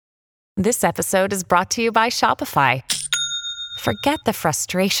This episode is brought to you by Shopify. Forget the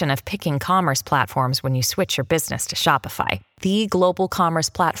frustration of picking commerce platforms when you switch your business to Shopify, the global commerce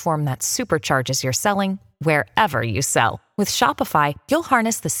platform that supercharges your selling wherever you sell. With Shopify, you'll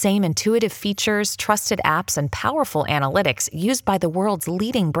harness the same intuitive features, trusted apps, and powerful analytics used by the world's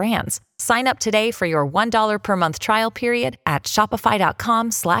leading brands. Sign up today for your $1 per month trial period at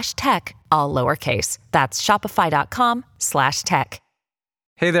shopify.com/tech, all lowercase. That's shopify.com/tech.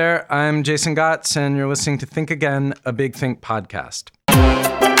 Hey there, I'm Jason Gotts, and you're listening to Think Again, a Big Think podcast.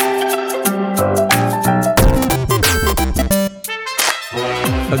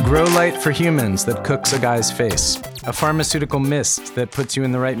 A grow light for humans that cooks a guy's face. A pharmaceutical mist that puts you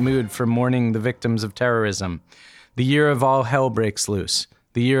in the right mood for mourning the victims of terrorism. The year of all hell breaks loose.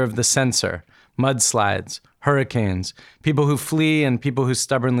 The year of the censor. Mudslides. Hurricanes. People who flee and people who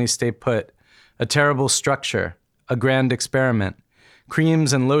stubbornly stay put. A terrible structure. A grand experiment.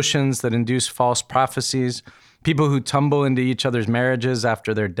 Creams and lotions that induce false prophecies, people who tumble into each other's marriages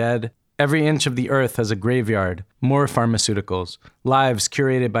after they're dead. Every inch of the earth has a graveyard, more pharmaceuticals, lives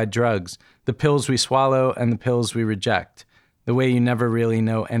curated by drugs, the pills we swallow and the pills we reject, the way you never really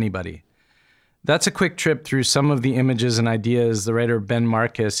know anybody. That's a quick trip through some of the images and ideas the writer Ben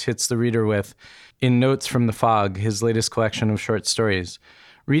Marcus hits the reader with in Notes from the Fog, his latest collection of short stories.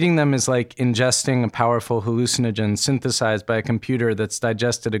 Reading them is like ingesting a powerful hallucinogen synthesized by a computer that's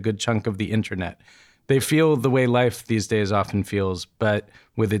digested a good chunk of the internet. They feel the way life these days often feels, but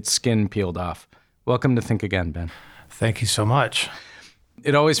with its skin peeled off. Welcome to Think Again, Ben. Thank you so much.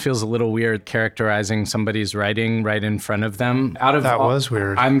 It always feels a little weird characterizing somebody's writing right in front of them. Was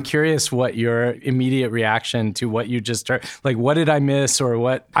weird. I'm curious what your immediate reaction to what you just heard, like what did I miss or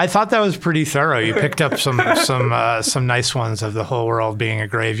what? I thought that was pretty thorough. You picked up some nice ones of the whole world being a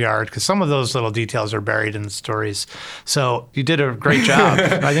graveyard, because some of those little details are buried in the stories. So you did a great job.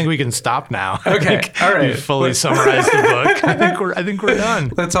 I think we can stop now. Okay, all right. You fully summarized the book. I think we're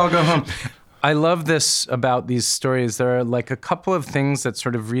done. Let's all go home. I love this about these stories. There are like a couple of things that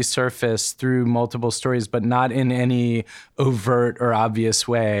sort of resurface through multiple stories, but not in any overt or obvious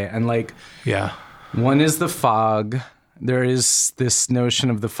way. And one is the fog. There is this notion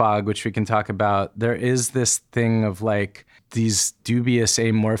of the fog, which we can talk about. There is this thing of like these dubious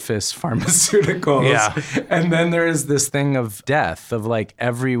amorphous pharmaceuticals. Yeah. And then there is this thing of death, of like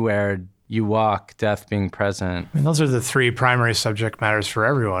everywhere you walk, death being present. I mean, those are the three primary subject matters for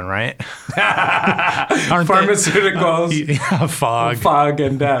everyone, right? Pharmaceuticals, fog,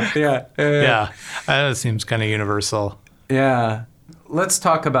 and death. Yeah. That seems kind of universal. Yeah. Let's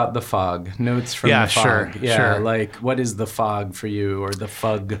talk about the fog. Notes from the fog. Sure. Like, what is the fog for you, or the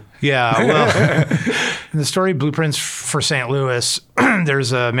fug? Yeah, well, in the story Blueprints for St. Louis,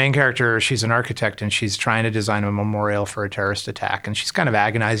 there's a main character. She's an architect, and she's trying to design a memorial for a terrorist attack. And she's kind of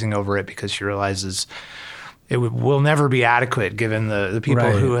agonizing over it because she realizes it will never be adequate given the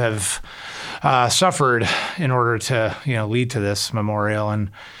people who have suffered in order to lead to this memorial.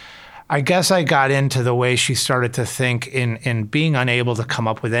 And I guess I got into the way she started to think in being unable to come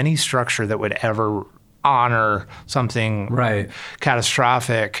up with any structure that would ever honor something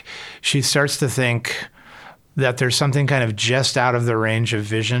catastrophic. She starts to think that there's something kind of just out of the range of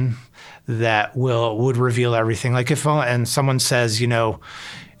vision that would reveal everything. Like and someone says,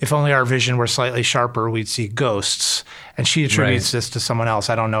 if only our vision were slightly sharper, we'd see ghosts. And she attributes this to someone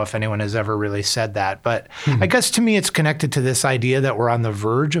else. I don't know if anyone has ever really said that. But I guess to me, it's connected to this idea that we're on the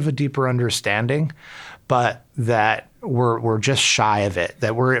verge of a deeper understanding, but that we're just shy of it,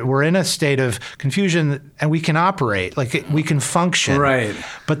 that we're in a state of confusion and we can operate, we can function. Right.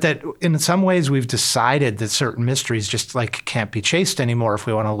 But that in some ways we've decided that certain mysteries just can't be chased anymore if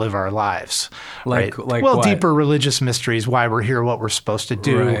we want to live our lives. Like what? Deeper religious mysteries, why we're here, what we're supposed to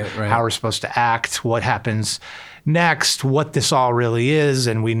do, how we're supposed to act, what happens next, what this all really is.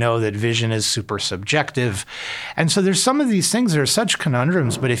 And we know that vision is super subjective. And so there's some of these things that are such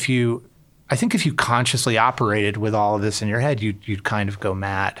conundrums, but I think if you consciously operated with all of this in your head, you'd kind of go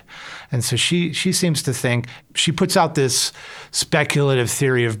mad. And so she seems to think, she puts out this speculative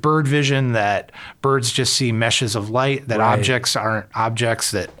theory of bird vision, that birds just see meshes of light, that objects aren't objects,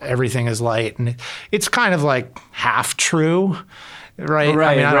 that everything is light. And it's kind of like half true, right?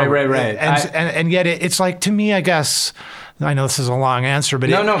 Right. And yet it's like, to me, I guess, I know this is a long answer, but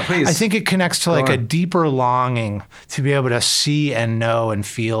please. I think it connects to a deeper longing to be able to see and know and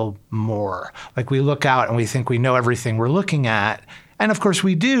feel more. Like we look out and we think we know everything we're looking at. And of course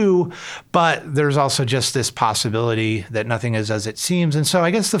we do, but there's also just this possibility that nothing is as it seems. And so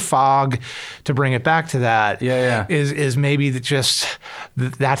I guess the fog, to bring it back to that, is maybe just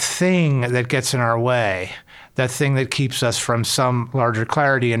that thing that gets in our way, that thing that keeps us from some larger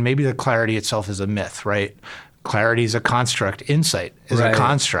clarity, and maybe the clarity itself is a myth, right? Clarity is a construct. Insight is a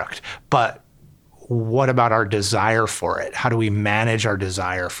construct. But what about our desire for it? How do we manage our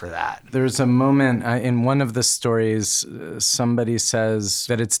desire for that? There's a moment in one of the stories, somebody says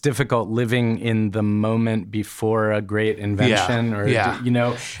that it's difficult living in the moment before a great invention,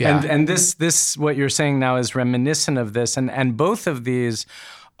 and this what you're saying now is reminiscent of this, and both of these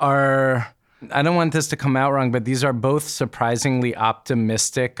are, I don't want this to come out wrong, but these are both surprisingly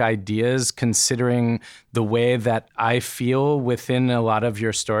optimistic ideas considering the way that I feel within a lot of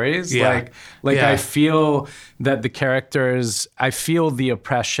your stories. I feel that the characters, I feel the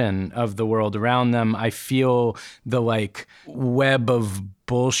oppression of the world around them. I feel the web of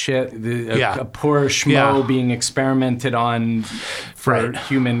bullshit, a poor schmo being experimented on for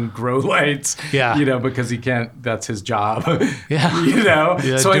human grow lights, because he can't, that's his job.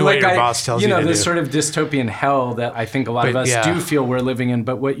 So do what your boss tells you to this do. sort of dystopian hell that I think a lot of us do feel we're living in,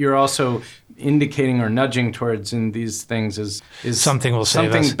 but what you're also indicating or nudging towards in these things is something will save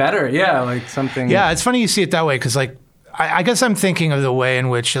us. Something better, something. Yeah, it's funny you see it that way, because I guess I'm thinking of the way in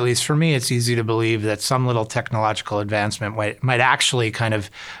which, at least for me, it's easy to believe that some little technological advancement might actually kind of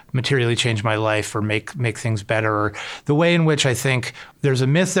materially change my life or make things better. Or the way in which I think there's a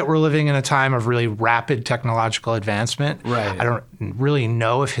myth that we're living in a time of really rapid technological advancement. Right. I don't really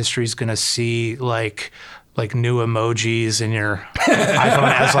know if history's going to see like new emojis in your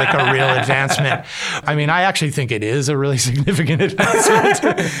iPhone as a real advancement. I mean, I actually think it is a really significant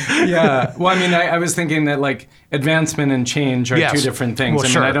advancement. Yeah. Well, I mean, I was thinking that advancement and change are two different things.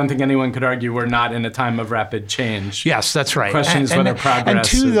 Well, I don't think anyone could argue we're not in a time of rapid change. Yes, that's right. The question is whether progress. And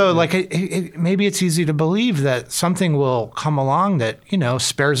two, though, maybe it's easy to believe that something will come along that,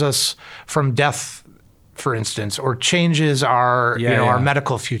 spares us from death, for instance, or changes our our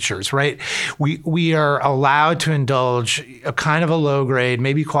medical futures, right? We are allowed to indulge a kind of a low grade,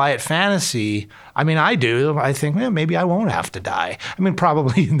 maybe quiet fantasy. I mean, I do. I think, maybe I won't have to die. I mean,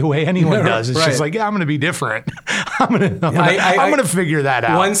 probably in the way anyone does. It's just I'm going to be different. I'm going to figure that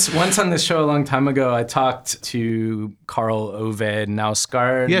out. Once on this show a long time ago, I talked to Karl Ove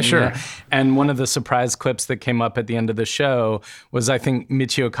Knausgaard. Yeah, sure. And one of the surprise clips that came up at the end of the show was, I think,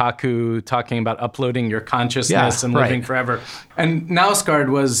 Michio Kaku talking about uploading your consciousness and living forever. And Knausgaard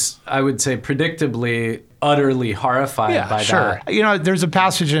was, I would say, predictably utterly horrified by that. There's a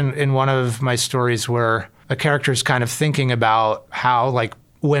passage in one of my stories where a character is kind of thinking about how,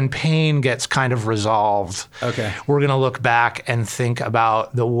 when pain gets kind of resolved, we're going to look back and think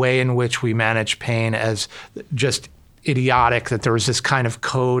about the way in which we manage pain as just idiotic, that there was this kind of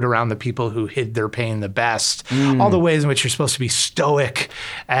code around the people who hid their pain the best. All the ways in which you're supposed to be stoic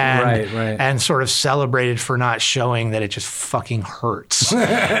and sort of celebrated for not showing that it just fucking hurts.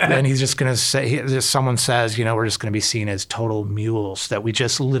 Then he's just going to say, someone says, we're just going to be seen as total mules, that we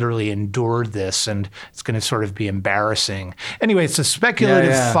just literally endured this and it's going to sort of be embarrassing. Anyway, it's a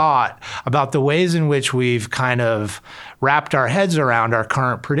speculative thought about the ways in which we've kind of wrapped our heads around our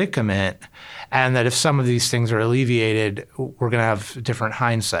current predicament, and that if some of these things are alleviated, we're going to have different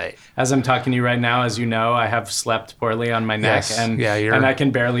hindsight. As I'm talking to you right now, as you know, I have slept poorly on my neck, and I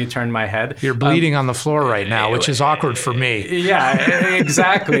can barely turn my head. You're bleeding on the floor right now, which is awkward for me. Yeah,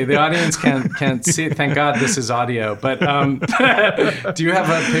 exactly. The audience can't see it. Thank God this is audio. But do you have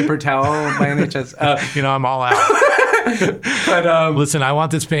a paper towel by any chance? I'm all out. But listen, I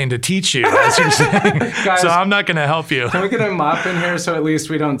want this pain to teach you, as you're saying. Guys, so I'm not going to help you. Can we get a mop in here so at least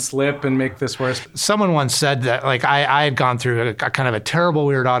we don't slip and make this worse? Someone once said that, I had gone through a kind of a terrible,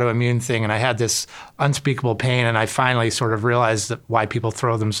 weird autoimmune thing, and I had this unspeakable pain, and I finally sort of realized that why people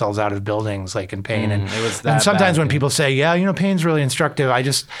throw themselves out of buildings, in pain. And sometimes when people say, pain's really instructive,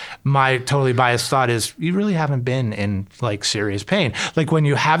 my totally biased thought is, you really haven't been in serious pain. When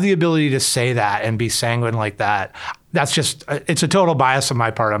you have the ability to say that and be sanguine like that, that's just, it's a total bias on my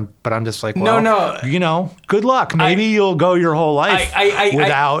part. But I'm just good luck. Maybe you'll go your whole life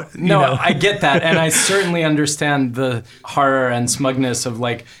without, I get that. And I certainly understand the horror and smugness of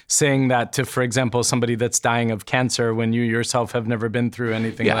saying that to, for example, somebody that's dying of cancer when you yourself have never been through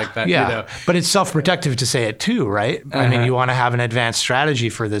anything like that. Yeah. But it's self-protective to say it too, right? I mean, you want to have an advanced strategy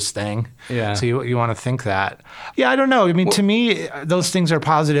for this thing. Yeah. So you want to think that. Yeah, I don't know. I mean, to me, those things are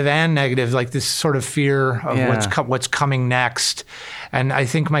positive and negative, this sort of fear of what's coming next. And I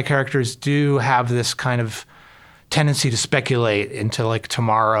think my characters do have this kind of tendency to speculate into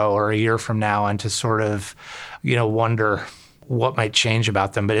tomorrow or a year from now, and to sort of, wonder what might change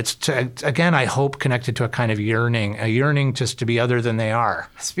about them. But it's, again, I hope connected to a kind of yearning just to be other than they are.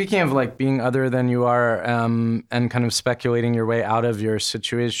 Speaking of like being other than you are and kind of speculating your way out of your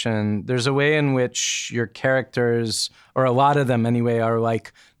situation, there's a way in which your characters, or a lot of them anyway, are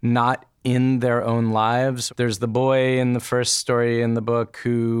like not in their own lives. There's the boy in the first story in the book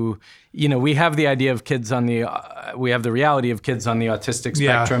who, you know, we have the idea of kids on the, we have the reality of kids on the autistic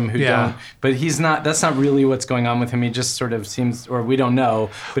spectrum who don't, but that's not really what's going on with him. He just sort of seems, or we don't know.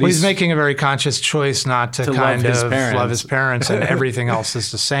 But he's making a very conscious choice not to kind of love his parents and everything else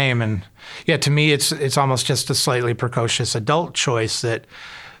is the same. And yeah, to me, it's almost just a slightly precocious adult choice that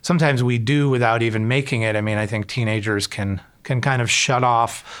sometimes we do without even making it. I mean, I think teenagers can kind of shut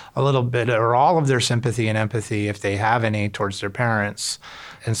off a little bit or all of their sympathy and empathy, if they have any, towards their parents.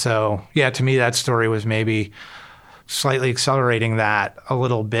 And so, yeah, to me, that story was maybe slightly accelerating that a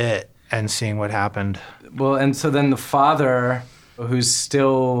little bit and seeing what happened. Well, and so then the father, who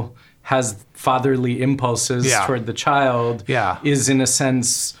still has fatherly impulses toward the child, is in a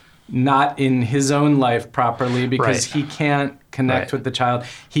sense not in his own life properly because he can't connect with the child.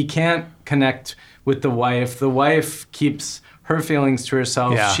 He can't connect with the wife. The wife keeps her feelings to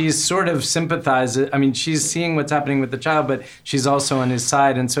herself. She's sort of sympathizing. I mean, she's seeing what's happening with the child, but she's also on his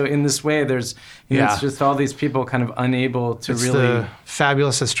side. And so in this way, there's, you know, it's just all these people kind of unable to it's really... the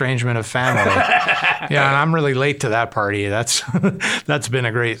fabulous estrangement of family. And I'm really late to that party. That's been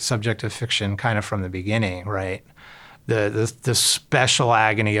a great subject of fiction kind of from the beginning, right? The special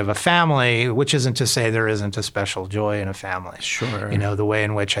agony of a family, which isn't to say there isn't a special joy in a family. Sure. You know, the way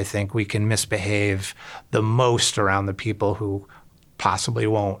in which I think we can misbehave the most around the people who possibly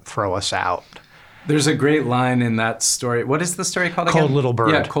won't throw us out. There's a great line in that story. What is the story called again? Cold Little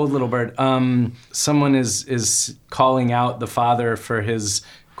Bird. Yeah, Cold Little Bird. Someone is calling out the father for his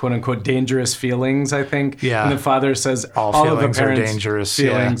quote-unquote dangerous feelings, I think. Yeah. And the father says, all of the parents'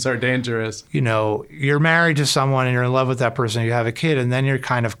 feelings are dangerous. You know, you're married to someone and you're in love with that person, you have a kid, and then you're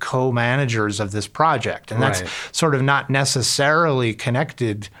kind of co-managers of this project. And that's sort of not necessarily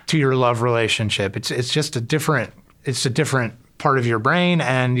connected to your love relationship. It's just a different part of your brain,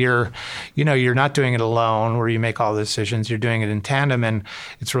 and you're not doing it alone where you make all the decisions. You're doing it in tandem, and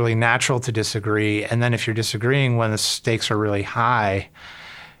it's really natural to disagree. And then if you're disagreeing when the stakes are really high,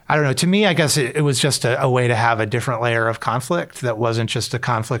 I don't know. To me, I guess it was just a way to have a different layer of conflict that wasn't just a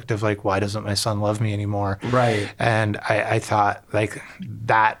conflict of like, why doesn't my son love me anymore? Right. And I thought like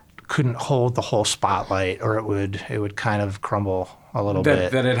that couldn't hold the whole spotlight, or it would kind of crumble a little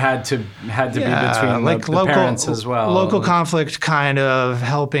bit. That it had to be between like the parents as well. Local conflict kind of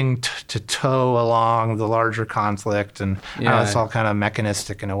helping to tow along the larger conflict, and it's all kind of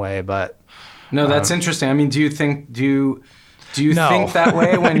mechanistic in a way. But no, that's interesting. I mean, do you think think that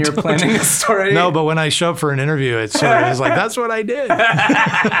way when you're planning a story? No, but when I show up for an interview, it's sort of like, that's what I did. No,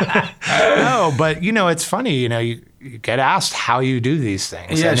 but it's funny, you get asked how you do these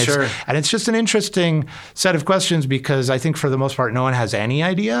things. Yeah, sure. And it's just an interesting set of questions because I think for the most part, no one has any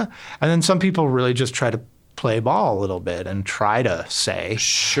idea. And then some people really just try to play ball a little bit and try to say.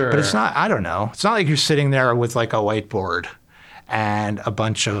 Sure. But it's not, I don't know. It's not like you're sitting there with like a whiteboard and a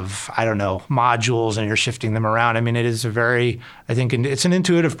bunch of, modules, and you're shifting them around. I mean, it is it's an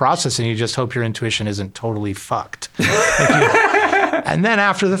intuitive process, and you just hope your intuition isn't totally fucked. And then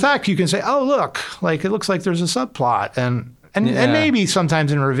after the fact, you can say, oh, look, like it looks like there's a subplot. And maybe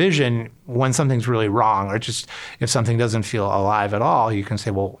sometimes in revision, when something's really wrong, or just if something doesn't feel alive at all, you can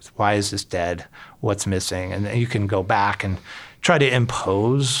say, well, why is this dead? What's missing? And then you can go back and try to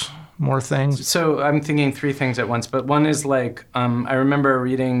impose more things. So I'm thinking three things at once, but one is like, I remember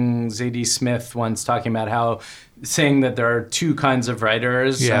reading Zadie Smith once talking about saying that there are two kinds of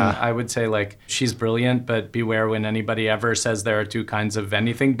writers. Yeah. And I would say like, she's brilliant, but beware when anybody ever says there are two kinds of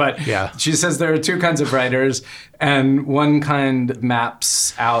anything. But she says there are two kinds of writers, and one kind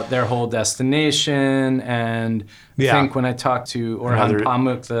maps out their whole destination. And I think when I talked to Orhan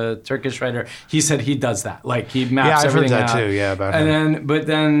Pamuk, the Turkish writer, he said he does that. Like he maps everything out. I've heard that too, about him. But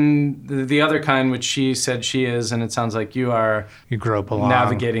then the other kind, which she said she is, and it sounds like you are, you grope along,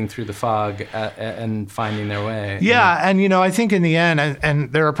 navigating through the fog and finding their way. Yeah, and I think in the end,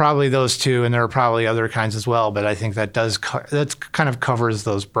 and there are probably those two, and there are probably other kinds as well, but I think that that kind of covers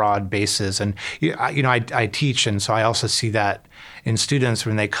those broad bases. And I teach, and so I also see that in students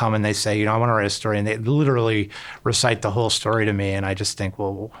when they come and they say, I want to write a story, and they literally recite the whole story to me, and I just think,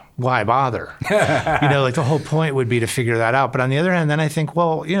 well, why bother? Like the whole point would be to figure that out. But on the other hand, then I think,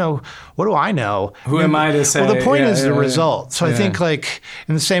 well, what do I know? Who am I to say? Well, the point is the result. So I think like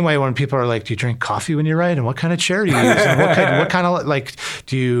in the same way when people are like, do you drink coffee when you write? And what kind of chair do you use? And what kind of, like,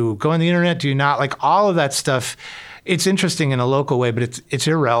 do you go on the internet? Do you not? Like all of that stuff it's interesting in a local way, but it's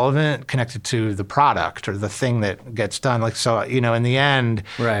irrelevant connected to the product or the thing that gets done. Like, so, you know, in the end,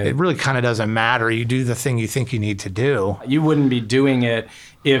 it really kind of doesn't matter. You do the thing you think you need to do. You wouldn't be doing it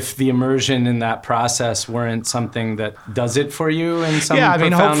if the immersion in that process weren't something that does it for you in some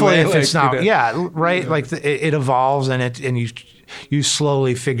profound way. If it's not, right? Like it evolves and you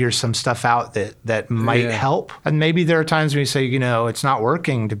slowly figure some stuff out that might help. And maybe there are times when you say, you know, it's not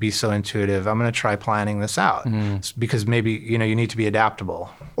working to be so intuitive. I'm going to try planning this out because maybe, you know, you need to be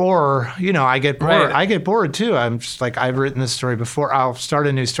adaptable. Or, you know, I get bored. I get bored too. I'm just like, I've written this story before. I'll start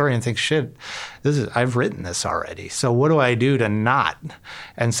a new story and think, shit, I've written this already. So what do I do to not?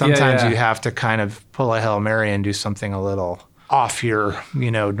 And sometimes you have to kind of pull a Hail Mary and do something a little off your, you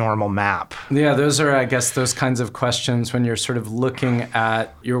know, normal map. Yeah, those are, I guess, those kinds of questions when you're sort of looking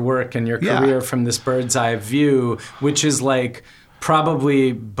at your work and your career from this bird's eye view, which is like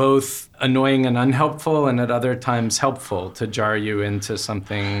probably both annoying and unhelpful, and at other times helpful to jar you into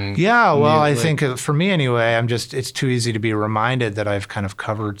something. Yeah, well, I think for me anyway, it's too easy to be reminded that I've kind of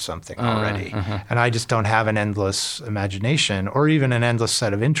covered something already. And I just don't have an endless imagination or even an endless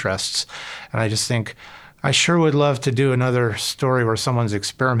set of interests. And I just think, I sure would love to do another story where someone's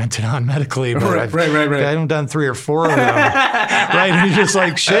experimented on medically, but I've done 3 or 4 of them. Right? And you're just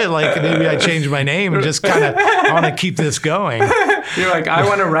like, shit, like maybe I change my name and just kind of want to keep this going. You're like, I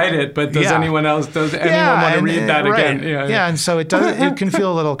want to write it, but does anyone want to read that again? Yeah, and so it can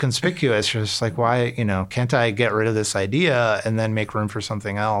feel a little conspicuous. You're just like, why, you know, can't I get rid of this idea and then make room for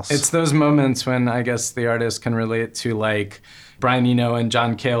something else? It's those moments when I guess the artist can relate to like Brian Eno and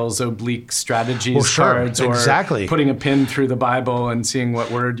John Cale's oblique strategies cards, or putting a pin through the Bible and seeing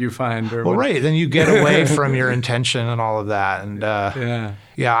what word you find. Or right. Then you get away from your intention and all of that. And I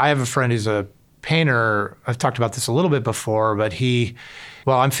have a friend who's a painter. I've talked about this a little bit before, but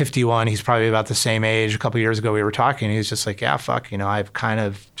I'm 51. He's probably about the same age. A couple of years ago, we were talking. He was just like, yeah, fuck, you know, I've kind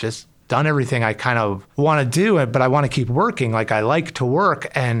of just done everything I kind of want to do, but I want to keep working. Like, I like to work.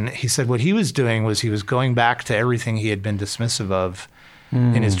 And he said what he was doing was he was going back to everything he had been dismissive of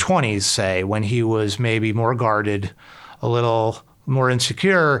in his 20s, say, when he was maybe more guarded, a little more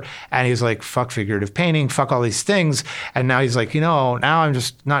insecure. And he's like, fuck figurative painting, fuck all these things. And now he's like, you know, now I'm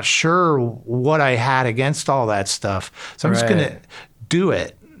just not sure what I had against all that stuff. So I'm just going to do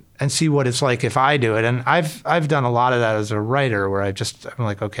it and see what it's like if I do it. And I've done a lot of that as a writer, where I'm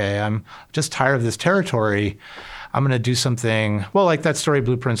like, okay, I'm just tired of this territory. I'm going to do something, well, like that story,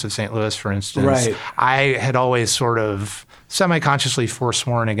 Blueprints of St. Louis, for instance. Right. I had always sort of semi-consciously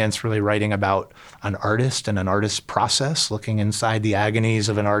forsworn against really writing about an artist and an artist's process, looking inside the agonies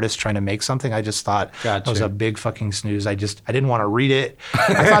of an artist trying to make something. I just thought that was a big fucking snooze. I didn't want to read it.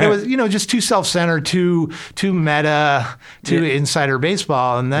 I thought it was, you know, just too self-centered, too meta, too insider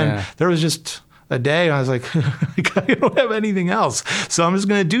baseball. And then there was just a day and I was like, I don't have anything else. So I'm just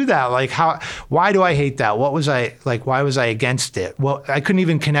going to do that. Like, why do I hate that? Why was I against it? Well, I couldn't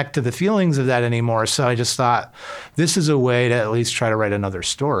even connect to the feelings of that anymore. So I just thought, this is a way to at least try to write another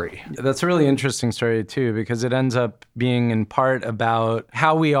story. That's a really interesting story too, because it ends up being in part about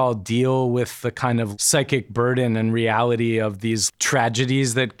how we all deal with the kind of psychic burden and reality of these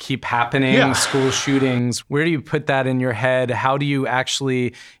tragedies that keep happening, school shootings. Where do you put that in your head? How do you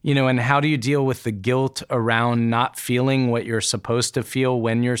actually, you know, and how do you deal with the guilt around not feeling what you're supposed to feel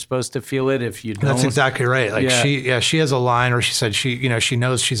when you're supposed to feel it if you don't? That's exactly right. Like she has a line where she said she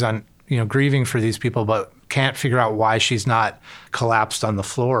knows she's on, you know, grieving for these people, but can't figure out why she's not collapsed on the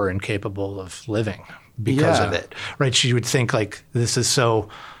floor and capable of living because of it. Right? She would think like, this is so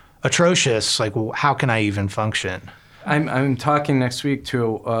atrocious. Like, well, how can I even function? I'm talking next week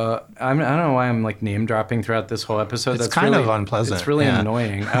to I don't know why I'm like name dropping throughout this whole episode. It's kind of unpleasant. It's really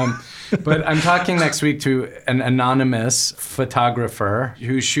annoying. But I'm talking next week to an anonymous photographer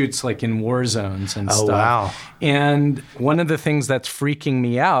who shoots like in war zones and stuff. Oh, wow. And one of the things that's freaking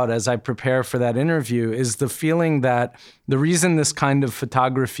me out as I prepare for that interview is the feeling that the reason this kind of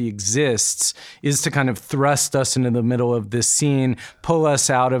photography exists is to kind of thrust us into the middle of this scene, pull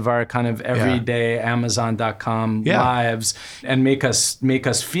us out of our kind of everyday Amazon.com lives and make us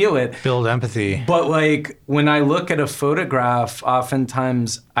feel it. Build empathy. But like when I look at a photograph,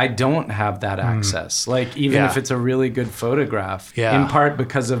 oftentimes I don't have that access. Like even if it's a really good photograph, in part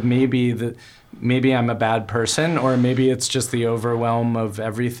because of maybe I'm a bad person, or maybe it's just the overwhelm of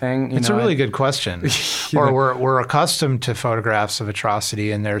everything. It's a really good question. Or we're accustomed to photographs of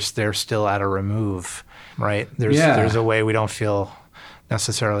atrocity, and they're still at a remove, right? There's a way we don't feel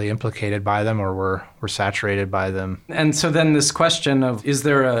necessarily implicated by them, or we're saturated by them. And so then this question of, is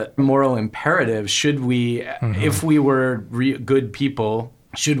there a moral imperative? Should we, if we were good people,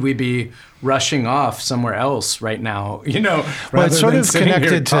 should we be rushing off somewhere else right now? Well, it's sort of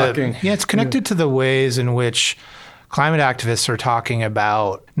connected to it's connected to the ways in which climate activists are talking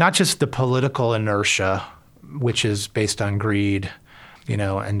about not just the political inertia, which is based on greed,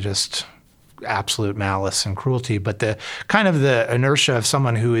 and just absolute malice and cruelty, but the kind of the inertia of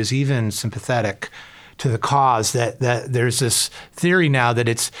someone who is even sympathetic to the cause. That there's this theory now that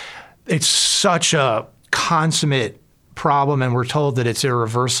it's such a consummate problem, and we're told that it's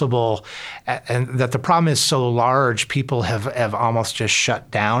irreversible, and that the problem is so large, people have almost just shut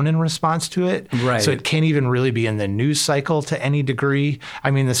down in response to it. Right. So it can't even really be in the news cycle to any degree.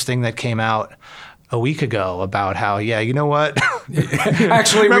 I mean, this thing that came out a week ago about how, you know what?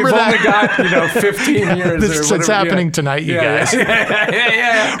 Actually, we've only got 15 years. It's happening tonight, you guys.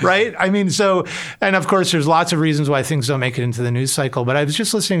 Yeah. Right? I mean, and of course, there's lots of reasons why things don't make it into the news cycle. But I was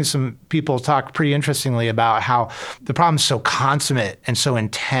just listening to some people talk pretty interestingly about how the problem's so consummate and so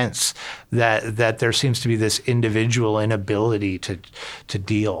intense that there seems to be this individual inability to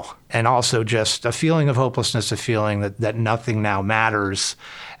deal. And also just a feeling of hopelessness, a feeling that nothing now matters.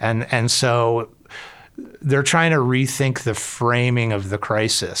 And so they're trying to rethink the framing of the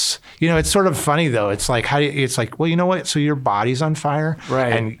crisis. It's sort of funny though. It's like, well, you know what? So your body's on fire,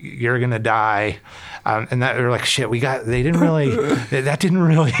 right? And you're gonna die. And that they're like, shit. That didn't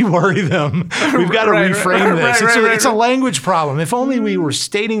really worry them. We've got to reframe this. It's a language problem. If only we were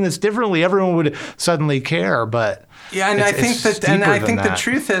stating this differently, everyone would suddenly care. But yeah, and I think the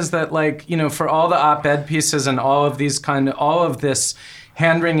truth is that, for all the op-ed pieces and all of this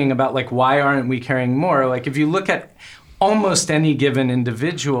hand-wringing about why aren't we caring more? If you look at almost any given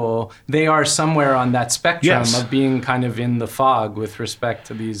individual, they are somewhere on that spectrum of being kind of in the fog with respect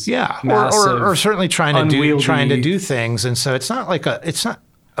to these massive, or certainly trying to do things. And so it's not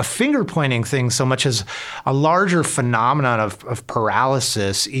a finger pointing thing so much as a larger phenomenon of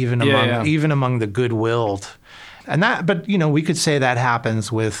paralysis, even among the good-willed. And but we could say that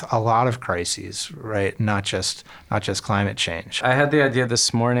happens with a lot of crises, right? Not just climate change. I had the idea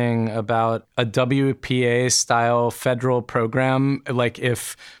this morning about a WPA-style federal program,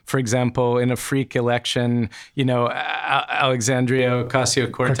 if, for example, in a freak election, Alexandria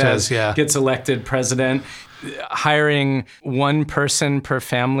Ocasio-Cortez gets elected president, hiring one person per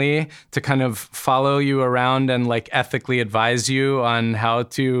family to kind of follow you around and ethically advise you on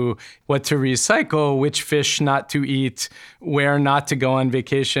what to recycle, which fish not to eat, where not to go on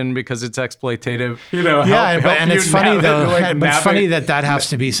vacation because it's exploitative. It's funny though. It's funny that has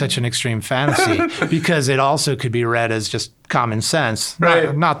to be such an extreme fantasy because it also could be read as just common sense.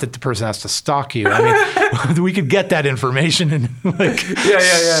 Right. Not that the person has to stalk you. I mean, we could get that information in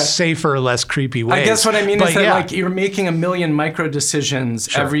safer, less creepy ways. I guess what I mean is that you're making a million micro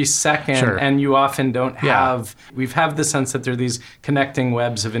decisions every second, and you often don't have. We have the sense that there are these connecting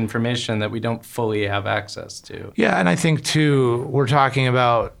webs of information that we don't fully have access to. Yeah, and I think too, we're talking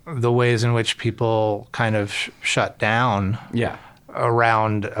about the ways in which people kind of shut down. Yeah.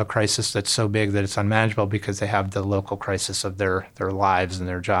 Around a crisis that's so big that it's unmanageable because they have the local crisis of their lives and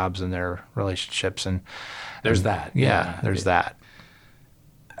their jobs and their relationships. And there's that. There's that.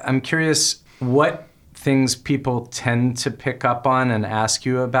 I'm curious what things people tend to pick up on and ask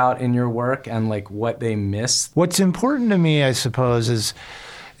you about in your work and what they miss. What's important to me, I suppose, is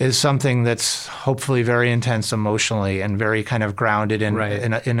something that's hopefully very intense emotionally and very kind of grounded in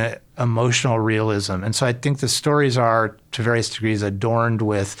a emotional realism. And so I think the stories are, to various degrees, adorned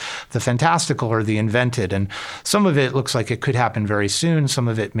with the fantastical or the invented. And some of it looks like it could happen very soon. Some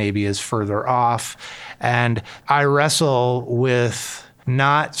of it maybe is further off. And I wrestle with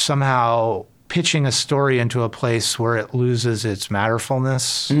not somehow pitching a story into a place where it loses its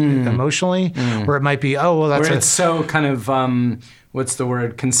matterfulness emotionally, where it might be, where it's so kind of, what's the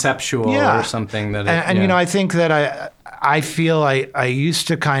word, conceptual or something that. I think that I feel I used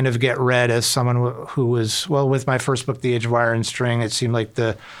to kind of get read as someone who was, with my first book, The Age of Wire and String, it seemed like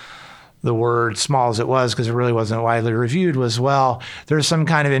the word, small as it was, because it really wasn't widely reviewed, was, there's some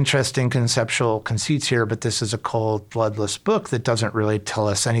kind of interesting conceptual conceits here, but this is a cold, bloodless book that doesn't really tell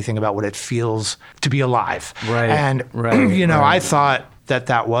us anything about what it feels to be alive. Right. And, I thought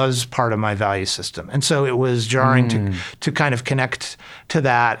that was part of my value system. And so it was jarring to kind of connect to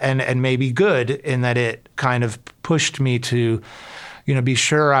that and maybe good in that it kind of pushed me to, be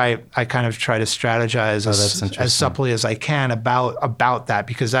sure I kind of try to strategize as supplely as I can about that,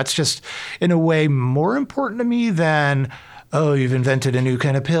 because that's just in a way more important to me than, you've invented a new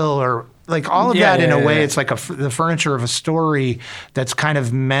kind of pill or all of that in a way. It's like the furniture of a story that's kind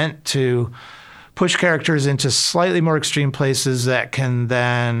of meant to push characters into slightly more extreme places that can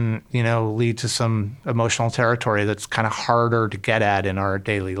then, lead to some emotional territory that's kind of harder to get at in our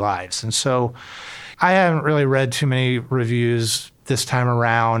daily lives. And so I haven't really read too many reviews this time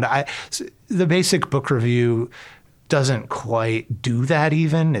around. The basic book review doesn't quite do that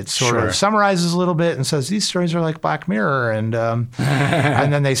even. It sort of summarizes a little bit and says, these stories are like Black Mirror. And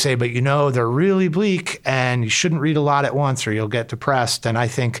and then they say, but they're really bleak and you shouldn't read a lot at once or you'll get depressed. And I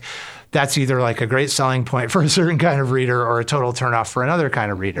think that's either like a great selling point for a certain kind of reader or a total turnoff for another kind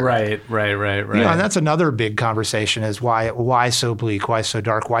of reader. Right. And that's another big conversation is why so bleak, why so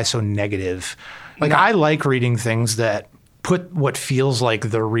dark, why so negative? Like I like reading things that put what feels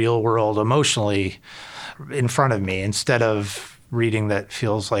like the real world emotionally in front of me instead of reading that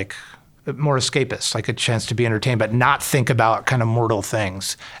feels like more escapist, like a chance to be entertained, but not think about kind of mortal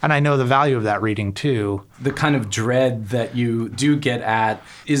things. And I know the value of that reading too. The kind of dread that you do get at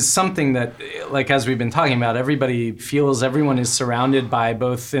is something that, like as we've been talking about, everybody feels everyone is surrounded by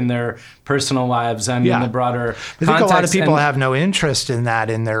both in their personal lives and in the broader context. I think a lot of people have no interest in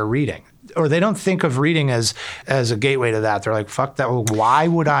that in their reading. Or they don't think of reading as a gateway to that. They're like, fuck that. Well, why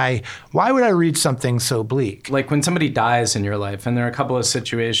would I read something so bleak? Like when somebody dies in your life, and there are a couple of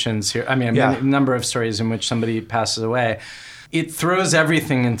situations here, a number of stories in which somebody passes away, it throws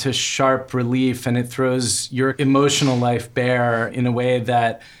everything into sharp relief and it throws your emotional life bare in a way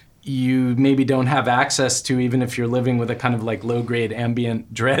that you maybe don't have access to even if you're living with a kind of like low-grade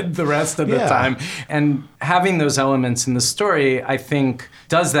ambient dread the rest of the time. And having those elements in the story, I think,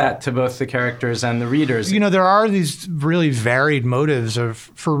 does that to both the characters and the readers. There are these really varied motives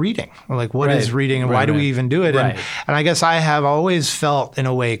for reading. Like, what is reading and why do we even do it? And I guess I have always felt, in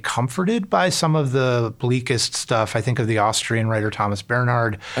a way, comforted by some of the bleakest stuff. I think of the Austrian writer Thomas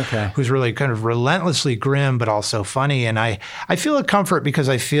Bernhard, who's really kind of relentlessly grim but also funny. And I feel a comfort because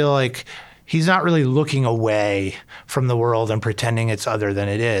I feel like he's not really looking away from the world and pretending it's other than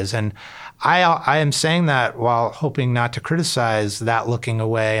it is. And I am saying that while hoping not to criticize that looking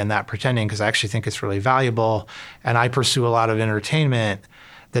away and that pretending, because I actually think it's really valuable. And I pursue a lot of entertainment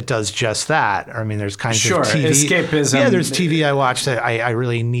that does just that. There's kinds of TV. Escapism. Yeah, there's TV I watch that I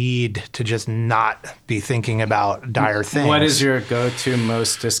really need to just not be thinking about dire things. What is your go-to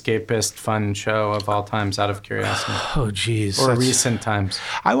most escapist fun show of all times, out of curiosity? Oh, geez. Or recent times?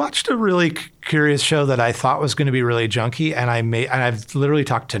 I watched a really curious show that I thought was going to be really junky, and I've literally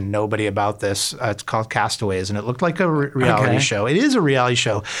talked to nobody about this. It's called Castaways, and it looked like a reality show. It is a reality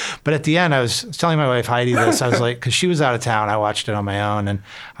show, but at the end, I was telling my wife Heidi this. I was like, because she was out of town, I watched it on my own, and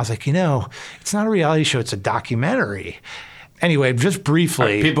I was like, it's not a reality show; it's a documentary. Anyway, just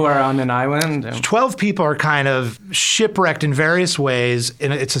briefly. People are on an island? 12 people are kind of shipwrecked in various ways.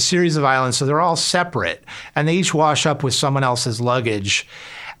 And it's a series of islands, so they're all separate. And they each wash up with someone else's luggage.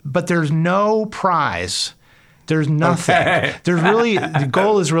 But there's no prize. There's nothing. The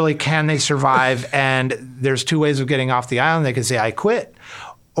goal is really, can they survive? And there's two ways of getting off the island. They can say, I quit,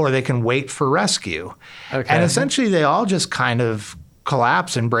 or they can wait for rescue. And essentially, they all just kind of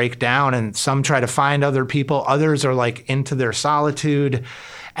collapse and break down, and some try to find other people. Others are like into their solitude.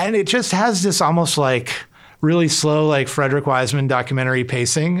 And it just has this almost like really slow, like Frederick Wiseman documentary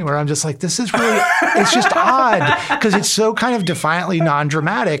pacing, where I'm just like, this is really, it's just odd because it's so kind of defiantly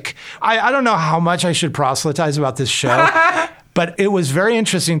non-dramatic. I don't know how much I should proselytize about this show, but it was very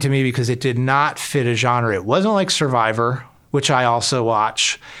interesting to me because it did not fit a genre. It wasn't like Survivor, which I also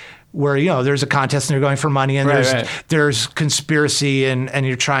watch, where, there's a contest and they're going for money and there's conspiracy and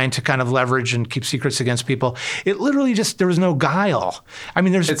you're trying to kind of leverage and keep secrets against people. It literally there was no guile.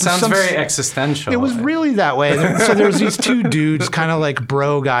 It sounds very existential. It was really that way. So there's these two dudes, kind of like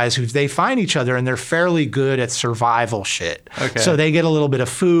bro guys, who they find each other and they're fairly good at survival shit. So they get a little bit of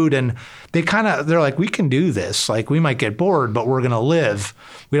food and they're like, we can do this. Like, we might get bored, but we're going to live.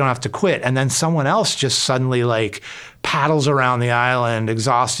 We don't have to quit. And then someone else just suddenly like paddles around the island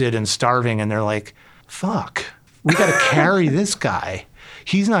exhausted and starving. And they're like, fuck, we got to carry this guy.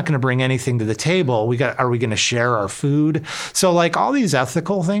 He's not going to bring anything to the table. Are we going to share our food? So like all these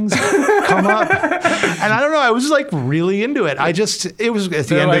ethical things come up. And I don't know, I was like really into it. It was at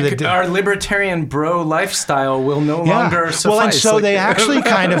the end of the day. Our libertarian bro lifestyle will no longer suffice. Well, and so they actually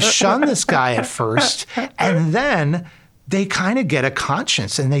kind of shun this guy at first. And then they kind of get a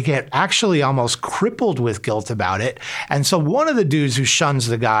conscience and they get actually almost crippled with guilt about it. And so one of the dudes who shuns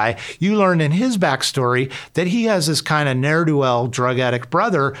the guy, you learn in his backstory that he has this kind of ne'er-do-well drug addict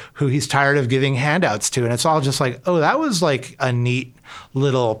brother who he's tired of giving handouts to. And it's all just like, oh, that was like a neat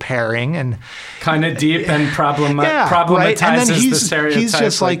little pairing, and kind of deep and problematizes right. And then the stereotype. He's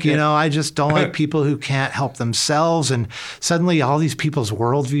just like, I just don't like people who can't help themselves. And suddenly all these people's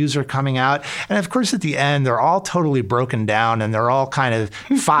worldviews are coming out. And of course, at the end, they're all totally broken down, and they're all kind of,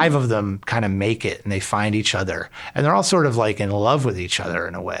 5 of them kind of make it, and they find each other. And they're all sort of like in love with each other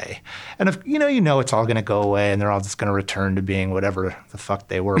in a way. And if it's all going to go away, and they're all just going to return to being whatever the fuck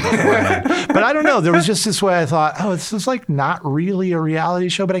they were beforehand. But I don't know. There was just this way I thought, this is like not really a reality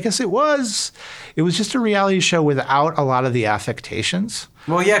show, but I guess it was. It was just a reality show without a lot of the affectations.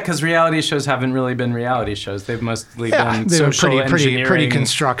 Well, yeah, because reality shows haven't really been reality shows. They've mostly been social pretty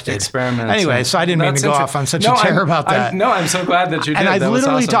constructed experiments. Anyway, so I didn't mean to go off on such a tear about that. I'm so glad that you did. And I've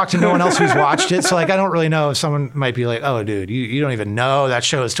literally awesome. talked to no one else who's watched it, so I don't really know if someone might be like, "Oh, dude, you don't even know that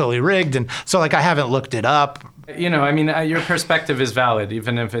show is totally rigged," and so I haven't looked it up. Your perspective is valid,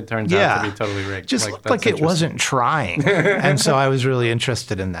 even if it turns out to be totally rigged. Just looked like it wasn't trying, and so I was really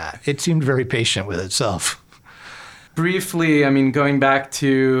interested in that. It seemed very patient with itself. Briefly, going back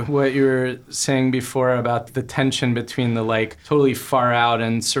to what you were saying before about the tension between the totally far out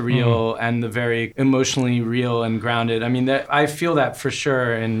and surreal and the very emotionally real and grounded. I feel that for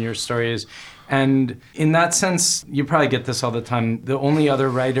sure in your stories. And in that sense, you probably get this all the time. The only other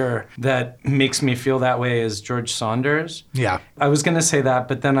writer that makes me feel that way is George Saunders. Yeah. I was going to say that,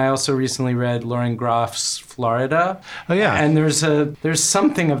 but then I also recently read Lauren Groff's Florida. Oh, yeah. And there's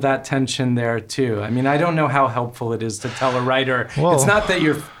something of that tension there, too. I don't know how helpful it is to tell a writer. Well, it's not that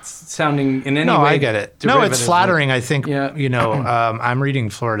you're sounding in any way. No, I get it. No, it's flattering. I think, Yeah. I'm reading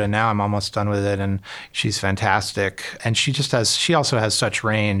Florida now. I'm almost done with it, and she's fantastic. And she also has such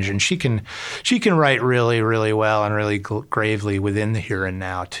range, and she can write really, really well and really gravely within the here and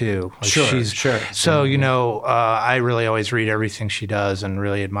now, too. Sure. So, I really always read everything she does and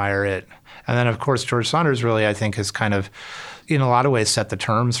really admire it. And then, of course, George Saunders really, I think, has kind of, in a lot of ways, set the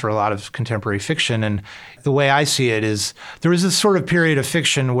terms for a lot of contemporary fiction. And the way I see it is there was this sort of period of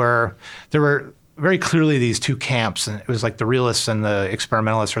fiction where there were very clearly these two camps, and it was like the realists and the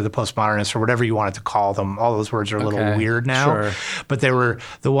experimentalists or the postmodernists or whatever you wanted to call them. All those words are a little weird now, Sure. But they were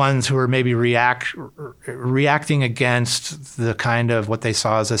the ones who were maybe reacting against the kind of what they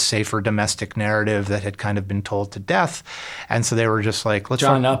saw as a safer domestic narrative that had kind of been told to death, and so they were just like, let's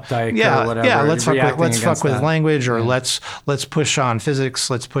John Updike or whatever. Yeah, let's fuck with language, or Yeah. let's push on physics,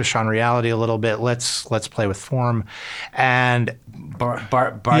 let's push on reality a little bit, let's play with form, and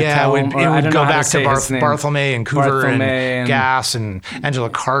Barthel, it would go back to Barthelme and Coover and Gass and Angela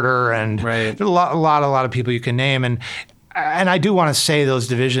Carter and Right. a lot of people you can name, and I do want to say those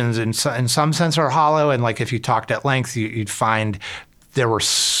divisions in some sense are hollow, and like if you talked at length, you'd find there were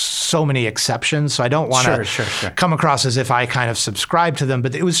so many exceptions. So I don't want to come across as if I kind of subscribe to them,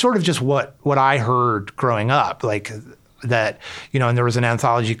 but it was sort of just what I heard growing up, like that, and there was an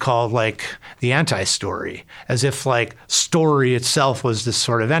anthology called like The Anti-Story, as if like story itself was this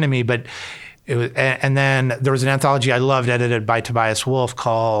sort of enemy, but it was, and then there was an anthology I loved edited by Tobias Wolff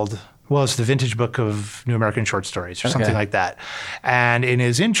called, it's the Vintage Book of New American Short Stories or something like that. And in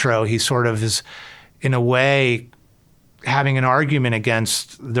his intro, he sort of is, in a way, having an argument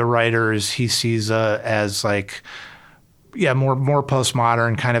against the writers he sees as like, more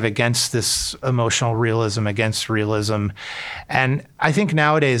postmodern, kind of against this emotional realism, against realism. And I think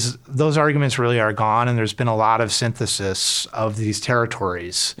nowadays those arguments really are gone, and there's been a lot of synthesis of these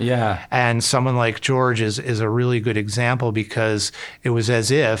territories. Yeah. And someone like George is a really good example, because it was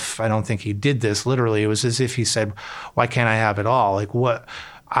as if, I don't think he did this literally, it was as if he said, why can't I have it all? Like what?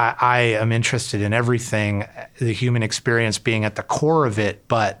 I am interested in everything, the human experience being at the core of it,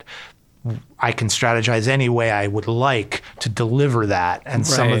 but I can strategize any way I would like to deliver that. And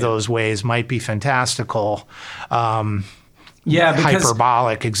some of those ways might be fantastical,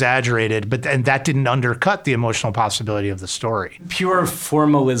 hyperbolic, exaggerated, and that didn't undercut the emotional possibility of the story. Pure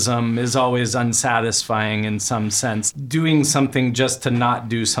formalism is always unsatisfying in some sense. Doing something just to not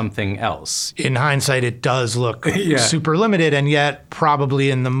do something else. In hindsight, it does look super limited, and yet probably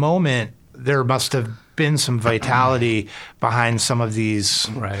in the moment, there must have been some vitality behind some of these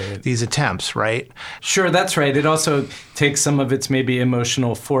attempts, right? Sure, that's right. It also takes some of its maybe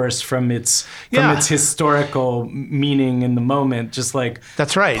emotional force from its historical meaning in the moment, just like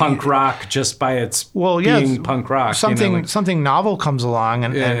that's right. Punk rock, just by its being punk rock. Something novel comes along,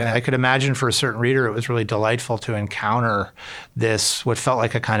 and I could imagine for a certain reader it was really delightful to encounter this, what felt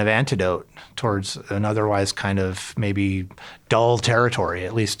like a kind of antidote towards an otherwise kind of maybe dull territory,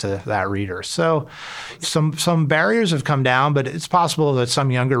 at least to that reader. So some barriers have come down, but it's possible that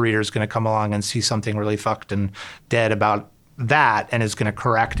some younger reader is going to come along and see something really fucked and dead about that and is going to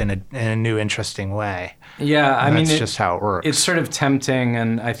correct in a new, interesting way. Yeah, I mean, that's just how it works. It's sort of tempting,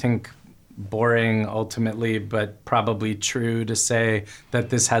 and I think boring ultimately, but probably true to say that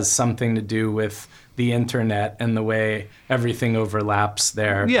this has something to do with the internet and the way everything overlaps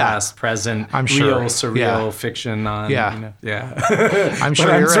there, past, present, I'm sure. real, surreal, fiction on. I'm sure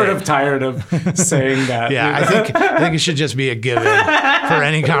I'm you're sort right. of tired of saying that. I think it should just be a given for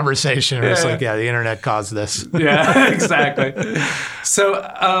any conversation. It's like, the internet caused this. Yeah, exactly. So,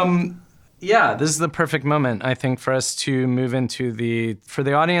 this is the perfect moment, I think, for us to move into for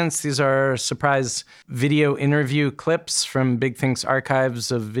the audience, these are surprise video interview clips from Big Think's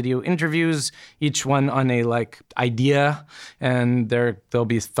archives of video interviews, each one on a idea, and they'll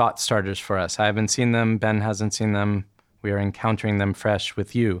be thought starters for us. I haven't seen them, Ben hasn't seen them. We are encountering them fresh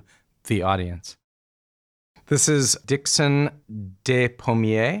with you, the audience. This is Dixon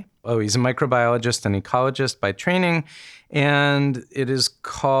Despommier. Oh, he's a microbiologist and ecologist by training, and it is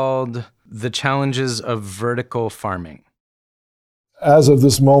called The Challenges of Vertical Farming. As of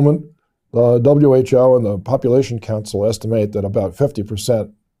this moment, the WHO and the Population Council estimate that about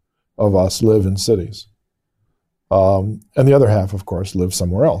 50% of us live in cities. And the other half, of course, live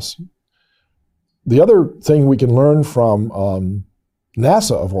somewhere else. The other thing we can learn from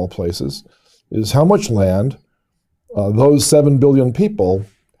NASA, of all places, is how much land those 7 billion people,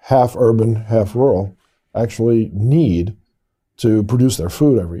 half urban, half rural, actually need to produce their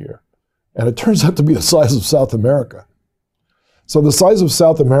food every year. And it turns out to be the size of South America. So the size of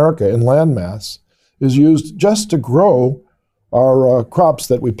South America in land mass is used just to grow our crops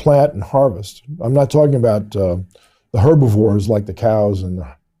that we plant and harvest. I'm not talking about the herbivores like the cows and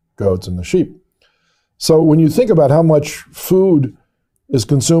the goats and the sheep. So when you think about how much food is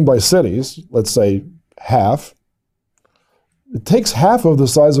consumed by cities, let's say half, it takes half of the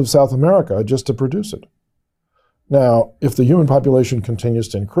size of South America just to produce it. Now, if the human population continues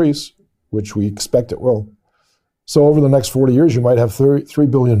to increase, which we expect it will, so over the next 40 years, you might have 3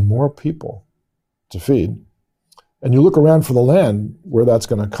 billion more people to feed. And you look around for the land where that's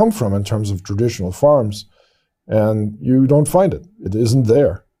going to come from in terms of traditional farms, and you don't find it. It isn't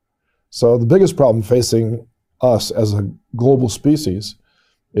there. So the biggest problem facing us as a global species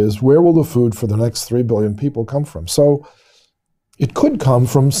is where will the food for the next 3 billion people come from? So it could come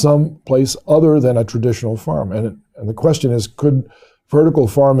from some place other than a traditional farm. And the question is, could vertical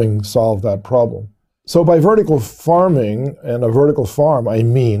farming solve that problem? So by vertical farming and a vertical farm, I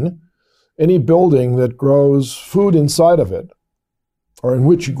mean any building that grows food inside of it, or in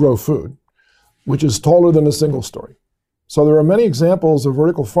which you grow food, which is taller than a single story. So there are many examples of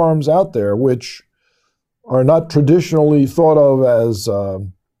vertical farms out there which are not traditionally thought of as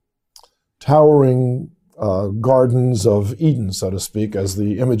towering gardens of Eden, so to speak, as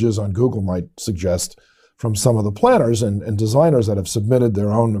the images on Google might suggest from some of the planners and designers that have submitted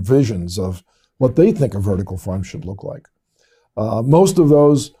their own visions of what they think a vertical farm should look like. Most of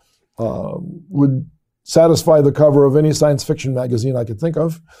those would satisfy the cover of any science fiction magazine I could think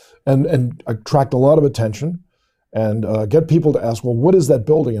of and attract a lot of attention and get people to ask, well, what is that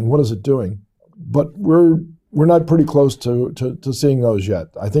building and what is it doing? But we're not pretty close to seeing those yet.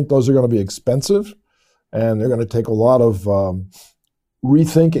 I think those are going to be expensive, and they're going to take a lot of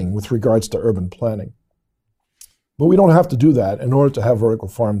rethinking with regards to urban planning. But we don't have to do that in order to have vertical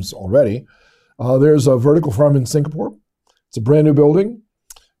farms already. There's a vertical farm in Singapore. It's a brand new building.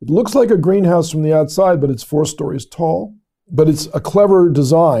 It looks like a greenhouse from the outside, but it's 4 stories tall. But it's a clever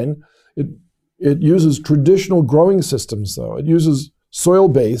design. It uses traditional growing systems, though. It uses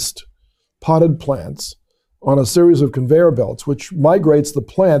soil-based potted plants on a series of conveyor belts, which migrates the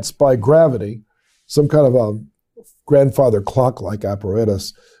plants by gravity, some kind of a grandfather clock-like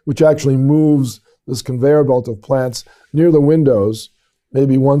apparatus, which actually moves this conveyor belt of plants near the windows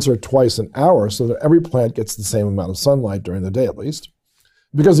maybe once or twice an hour so that every plant gets the same amount of sunlight during the day at least.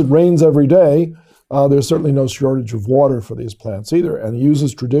 Because it rains every day, there's certainly no shortage of water for these plants either, and it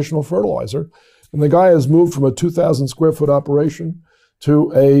uses traditional fertilizer. And the guy has moved from a 2,000 square foot operation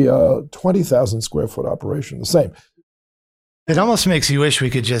to a 20,000 square foot operation, the same. It almost makes you wish we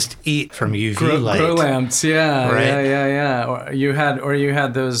could just eat from UV light. Grow lamps, yeah, right? Yeah. Or you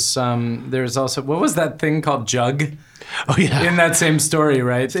had those. There's also, what was that thing called, Jug? Oh yeah. In that same story,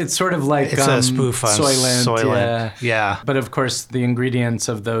 right? It's sort of like it's a spoof on Soylent. Yeah. But of course, the ingredients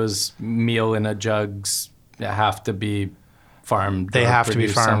of those meal in a jugs have to be farmed. They have to be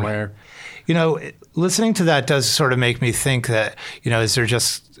farmed somewhere. You know, listening to that does sort of make me think that, is there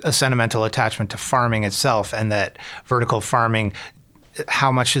just a sentimental attachment to farming itself, and that vertical farming,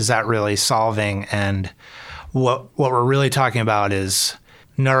 how much is that really solving? And what we're really talking about is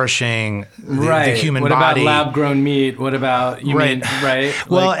nourishing right. the human what body. What about lab-grown meat? What about, right?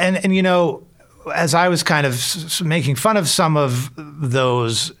 Well, like, and you know, as I was kind of making fun of some of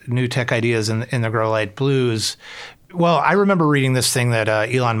those new tech ideas in the Grow Light Blues, well, I remember reading this thing that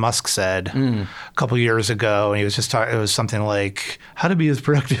Elon Musk said a couple years ago, and he was just talking. It was something like how to be as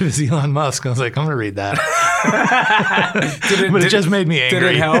productive as Elon Musk. I was like, I'm going to read that. But it just made me angry.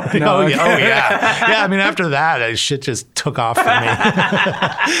 Did it help? No, oh yeah. I mean, after that, shit just took off for me.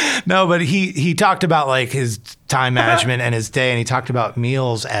 No, but he talked about like his time management and his day, and he talked about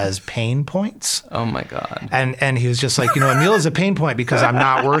meals as pain points. Oh my God. And he was just like, a meal is a pain point because I'm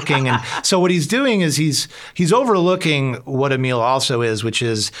not working. And so what he's doing is he's overlooking what a meal also is, which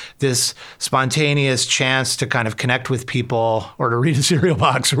is this spontaneous chance to kind of connect with people or to read a cereal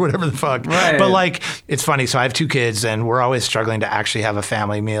box or whatever the fuck. Right. But like, it's funny. So I have 2 kids and we're always struggling to actually have a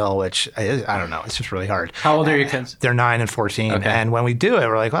family meal, which I don't know. It's just really hard. How old are your kids? They're 9 and 14. Okay. And when we do it,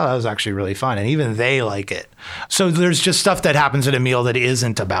 we're like, well, that was actually really fun. And even they like it. So there's just stuff that happens at a meal that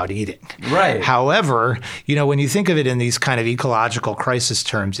isn't about eating. Right. However, when you think of it in these kind of ecological crisis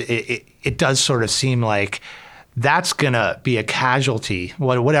terms, it does sort of seem like that's going to be a casualty,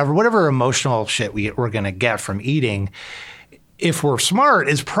 whatever emotional shit we're going to get from eating, if we're smart,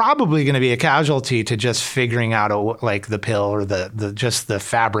 is probably going to be a casualty to just figuring out like the pill or the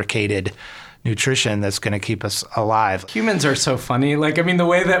fabricated nutrition that's going to keep us alive. Humans are so funny. Like, I mean, the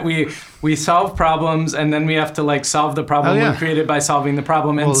way that we solve problems and then we have to like solve the problem we created by solving the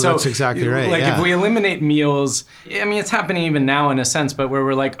problem. And so that's exactly right. Like if we eliminate meals, I mean, it's happening even now in a sense, but where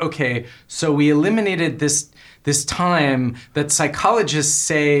we're like, okay, so we eliminated this time that psychologists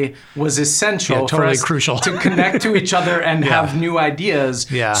say was essential for us crucial. to connect to each other and have new ideas.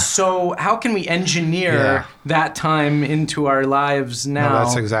 Yeah. So how can we engineer that time into our lives now? No,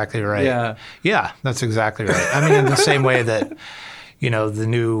 that's exactly right. Yeah, that's exactly right. I mean, in the same way that, the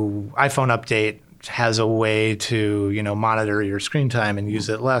new iPhone update has a way to, monitor your screen time and use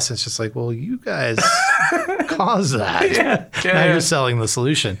it less. It's just like, well, you guys caused that. Now you're selling the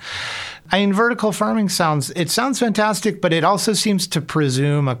solution. I mean, vertical farming sounds fantastic, but it also seems to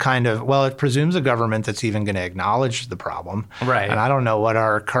presume it presumes a government that's even going to acknowledge the problem. Right. And I don't know what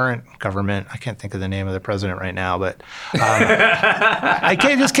our current government, I can't think of the name of the president right now, but I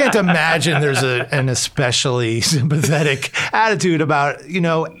can't imagine there's an especially sympathetic attitude about,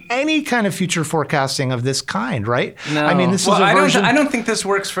 any kind of future forecasting of this kind, right? No. I mean, this is a version. I don't think this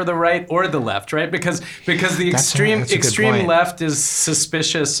works for the right or the left, right? Because the extreme left is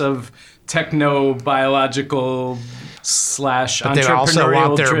suspicious of techno-biological /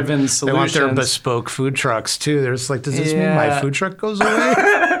 entrepreneurial-driven solutions. They want their bespoke food trucks, too. There's like, does this mean my food truck goes away?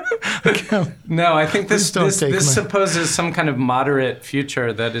 No, I think this supposes some kind of moderate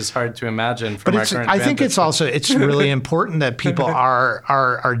future that is hard to imagine from our current vantage. I think it's really important that people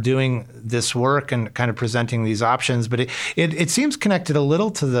are doing this work and kind of presenting these options. But it seems connected a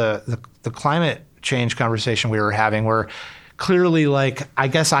little to the climate change conversation we were having, where clearly, like, I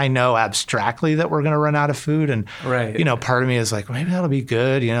guess I know abstractly that we're going to run out of food. And, part of me is like, well, maybe that'll be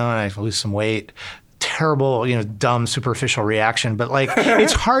good, and I lose some weight. Terrible, dumb, superficial reaction. But, like,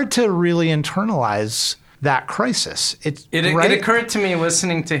 it's hard to really internalize that crisis. It occurred to me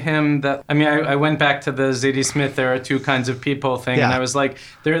listening to him that, I went back to the Zadie Smith, there are 2 kinds of people thing, and I was like,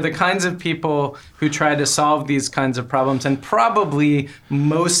 there are the kinds of people who try to solve these kinds of problems, and probably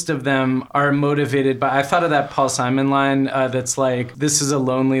most of them are motivated by, I thought of that Paul Simon line that's like, this is a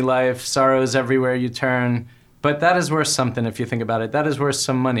lonely life, sorrows everywhere you turn. But that is worth something if you think about it. That is worth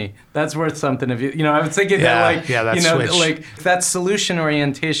some money. That's worth something if you, I was thinking that like that solution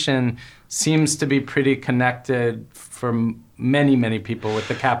orientation seems to be pretty connected for many, many people with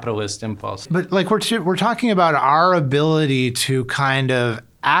the capitalist impulse. But like we're talking about our ability to kind of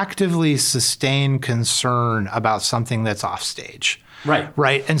actively sustain concern about something that's off stage.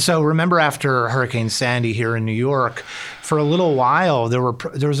 Right. And so remember after Hurricane Sandy here in New York, for a little while, there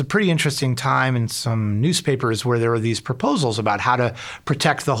was a pretty interesting time in some newspapers where there were these proposals about how to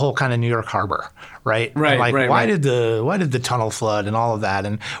protect the whole kind of New York harbor, right? Why did the tunnel flood and all of that?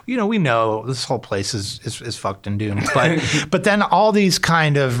 And we know this whole place is fucked and doomed. But then all these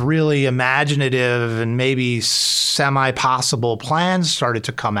kind of really imaginative and maybe semi-possible plans started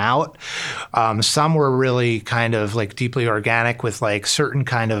to come out. Some were really kind of like deeply organic with like certain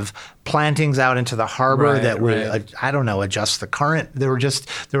kind of plantings out into the harbor that would, adjust the current. There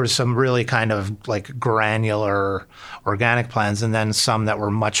was some really kind of like granular organic plans, and then some that were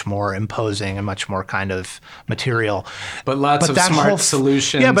much more imposing and much more kind of material. But lots of smart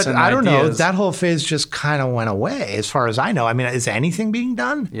solutions. Yeah, but and I don't know. ideas. That whole phase just kind of went away, as far as I know. I mean, is anything being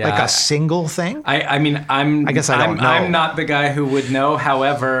done? Yeah. Like a single thing? I mean, I guess I don't know. I'm not the guy who would know.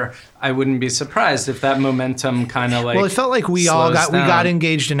 However, I wouldn't be surprised if that momentum kind of like. Well, it felt like we slows down. got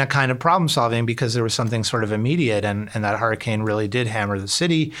engaged in a kind of problem solving because there was something sort of immediate, and that hurricane really did hammer the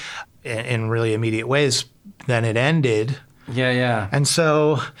city in really immediate ways. Then it ended. Yeah. And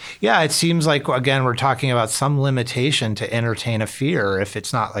so, yeah, it seems like, again, we're talking about some limitation to entertain a fear if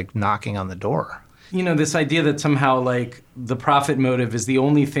it's not like knocking on the door. You know, this idea that somehow like the profit motive is the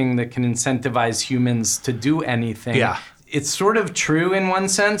only thing that can incentivize humans to do anything. Yeah. It's sort of true in one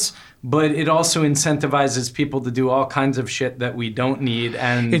sense, but it also incentivizes people to do all kinds of shit that we don't need.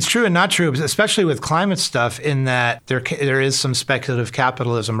 And it's true and not true, especially with climate stuff, in that there is some speculative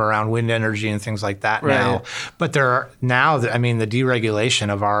capitalism around wind energy and things like that now. But there are now, the deregulation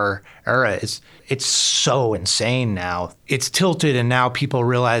of our era it's so insane now. It's tilted, and now people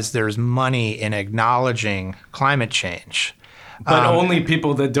realize there's money in acknowledging climate change. But only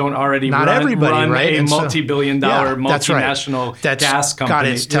people that don't already not run right? a multi-billion-dollar multinational gas company. Got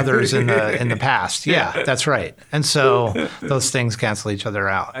its tethers in the past. Yeah, that's right. And so those things cancel each other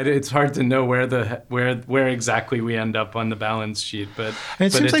out. It's hard to know where exactly we end up on the balance sheet, but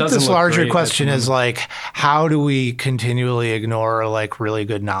it seems like this larger question is like, how do we continually ignore like really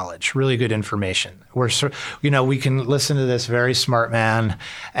good knowledge, really good information? We can listen to this very smart man,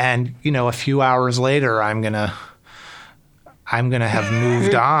 and a few hours later, I'm gonna have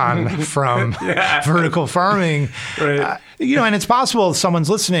moved on from vertical farming. Right. And it's possible someone's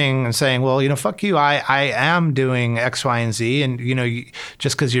listening and saying, well, fuck you. I am doing X, Y, and Z. And,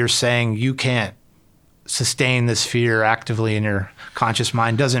 just because you're saying you can't sustain this fear actively in your conscious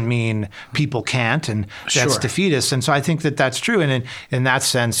mind doesn't mean people can't. And that's defeatist. And so I think that that's true. And in that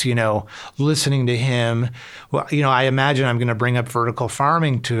sense, listening to him, well, I imagine I'm going to bring up vertical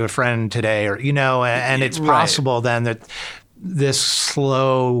farming to a friend today, or, and it's possible then that this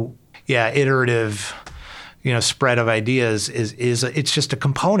slow, iterative, spread of ideas is it's just a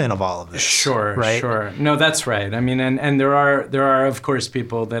component of all of this. Sure. No, that's right. I mean, and there are of course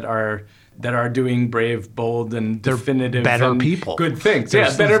people that are doing brave, bold, and definitive, better and people, good things.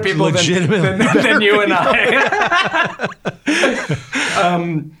 Better people than you and I.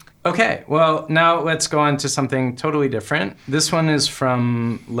 Okay, well, now let's go on to something totally different. This one is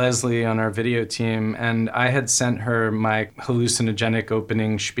from Leslie on our video team, and I had sent her my hallucinogenic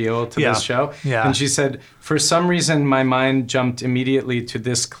opening spiel to this show. Yeah. And she said, for some reason, my mind jumped immediately to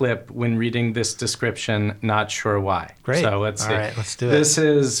this clip when reading this description, not sure why. Great. So let's see. All right, let's do it. This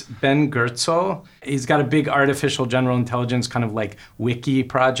is Ben Goertzel. He's got a big artificial general intelligence kind of like wiki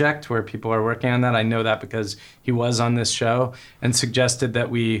project where people are working on that. I know that because he was on this show and suggested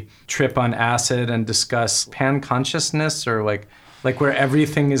that we trip on acid and discuss pan-consciousness, or like where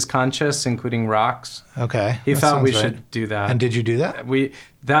everything is conscious, including rocks. Okay. He thought we should do that. And did you do that?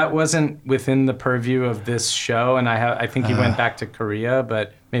 That wasn't within the purview of this show, and I think he went back to Korea,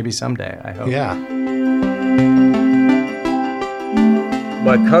 but maybe someday, I hope. Yeah.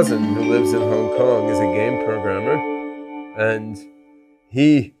 My cousin, who lives in Hong Kong, is a game programmer, and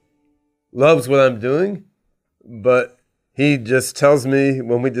he loves what I'm doing, but he just tells me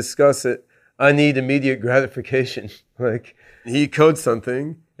when we discuss it, I need immediate gratification. Like, he codes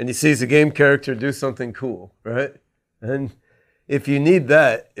something, and he sees a game character do something cool, right? And if you need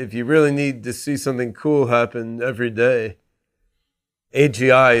that, if you really need to see something cool happen every day,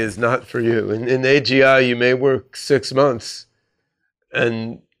 AGI is not for you. In AGI, you may work 6 months,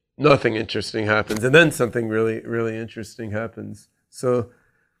 and nothing interesting happens. And then something really, really interesting happens. So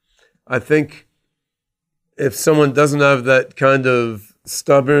I think if someone doesn't have that kind of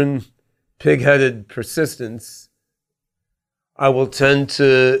stubborn, pig-headed persistence, I will tend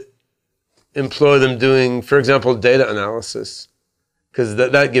to employ them doing, for example, data analysis, because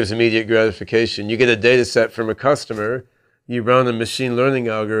that gives immediate gratification. You get a data set from a customer, you run a machine learning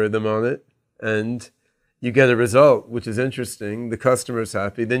algorithm on it, and you get a result, which is interesting. The customer's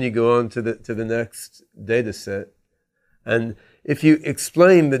happy. Then you go on to the next data set. And if you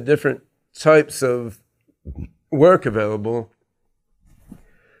explain the different types of work available,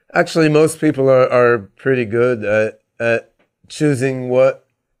 actually most people are pretty good at choosing what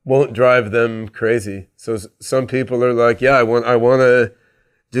won't drive them crazy. So some people are like, I want to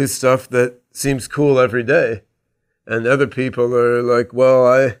do stuff that seems cool every day. And other people are like, well,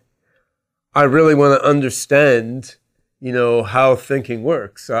 I really want to understand, how thinking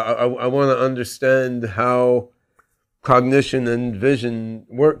works. I want to understand how cognition and vision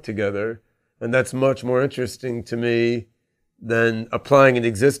work together. And that's much more interesting to me than applying an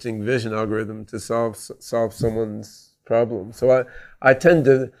existing vision algorithm to solve someone's problem. So I tend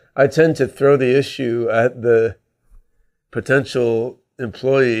to throw the issue at the potential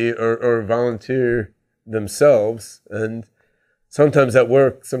employee or volunteer themselves, and sometimes that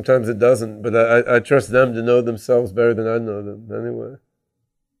works, sometimes it doesn't, but I trust them to know themselves better than I know them anyway.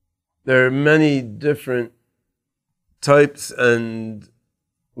 There are many different types and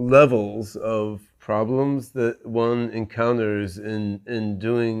levels of problems that one encounters in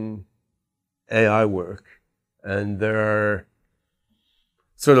doing AI work. And there are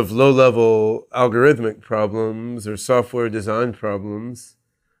sort of low-level algorithmic problems or software design problems,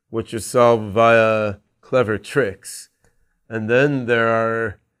 which are solved via clever tricks. And then there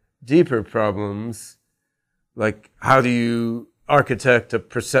are deeper problems, like how do you architect a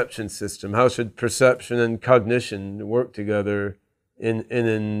perception system? How should perception and cognition work together in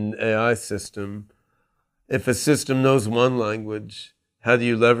an AI system? If a system knows one language, how do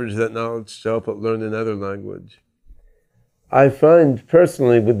you leverage that knowledge to help it learn another language? I find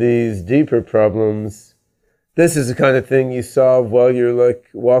personally with these deeper problems, this is the kind of thing you solve while you're like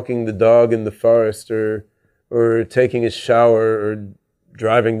walking the dog in the forest or taking a shower or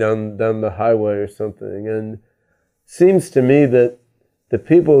driving down the highway or something. And seems to me that the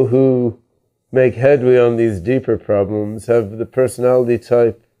people who make headway on these deeper problems have the personality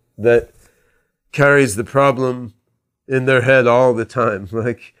type that carries the problem in their head all the time.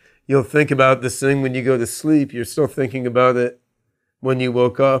 Like, you'll think about this thing when you go to sleep, you're still thinking about it when you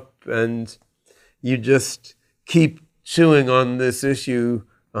woke up, and you just keep chewing on this issue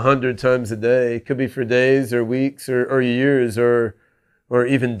 100 times a day. It could be for days or weeks or years or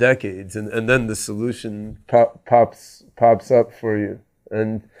even decades, and then the solution pops up for you.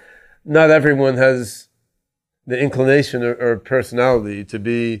 And not everyone has the inclination or personality to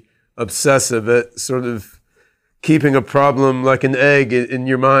be obsessive at sort of keeping a problem like an egg in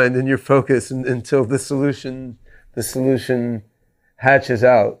your mind, in your focus, until the solution hatches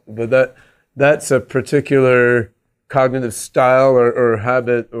out. But that's a particular cognitive style or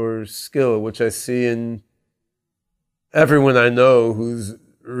habit or skill, which I see in everyone I know who's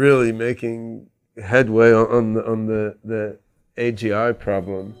really making headway on the AGI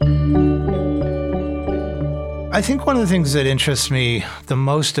problem. I think one of the things that interests me the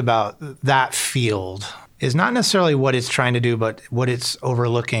most about that field is not necessarily what it's trying to do, but what it's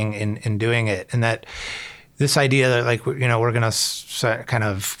overlooking in doing it. And that this idea that, like, you know, we're going to kind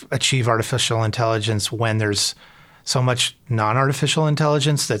of achieve artificial intelligence when there's so much non-artificial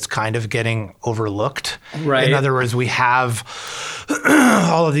intelligence that's kind of getting overlooked. Right. In other words, we have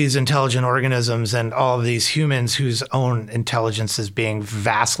all of these intelligent organisms and all of these humans whose own intelligence is being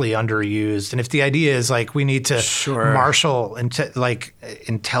vastly underused. And if the idea is like we need to marshal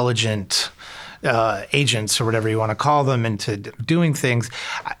intelligent agents or whatever you want to call them into doing things,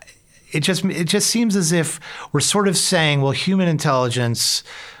 it just seems as if we're sort of saying, well, human intelligence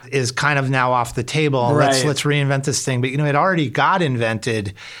is kind of now off the table. Right. Let's reinvent this thing. But, you know, it already got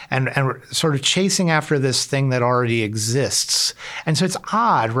invented, and we're sort of chasing after this thing that already exists. And so it's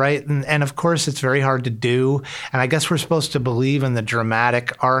odd, right? And of course, it's very hard to do. And I guess we're supposed to believe in the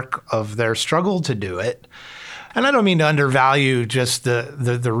dramatic arc of their struggle to do it. And I don't mean to undervalue just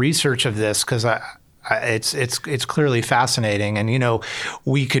the research of this, because it's clearly fascinating. And, you know,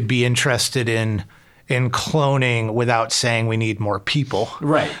 we could be interested in cloning without saying we need more people.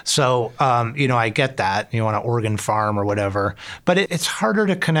 Right. So, you know, I get that. You want an organ farm or whatever. But it's harder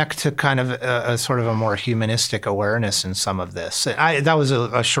to connect to kind of a sort of a more humanistic awareness in some of this. That was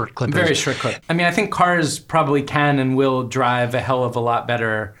a short clip. Very short clip. I mean, I think cars probably can and will drive a hell of a lot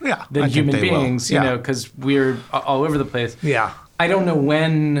better than human beings, you know, because we're all over the place. Yeah. I don't know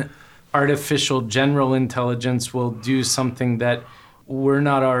when artificial general intelligence will do something that we're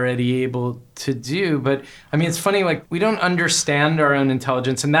not already able to do. But I mean, it's funny, like, we don't understand our own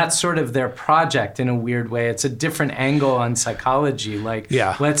intelligence, and that's sort of their project in a weird way. It's a different angle on psychology. Like,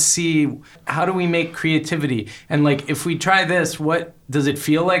 let's see, how do we make creativity? And like, if we try this, what does it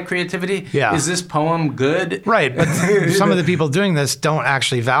feel like creativity? Yeah. Is this poem good? Right, but some of the people doing this don't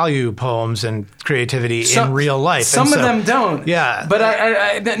actually value poems and creativity in real life. Some of them don't. Yeah. But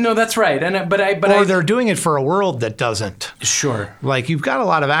I no, that's right. Or they're doing it for a world that doesn't. Sure. Like, you've got a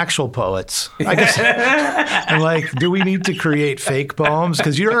lot of actual poets, I guess. And like, do we need to create fake poems?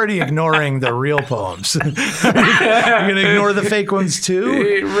 Because you're already ignoring the real poems. You're going to ignore the fake ones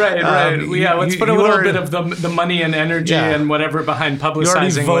too? Right. Let's put a little bit of the money and energy and whatever behind publicizing what's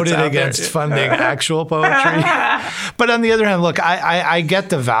out there. You already voted against funding actual poetry. But on the other hand, look, I get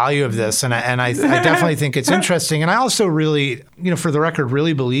the value of this, and I definitely think it's interesting. And I also really, you know, for the record,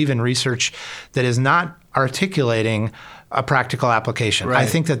 really believe in research that is not articulating a practical application. Right. I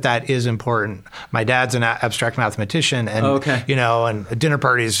think that is important. My dad's an abstract mathematician, and and at dinner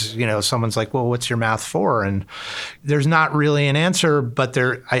parties, someone's like, "Well, what's your math for?" And there's not really an answer, but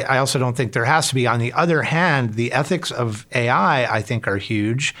I also don't think there has to be. On the other hand, the ethics of AI, I think, are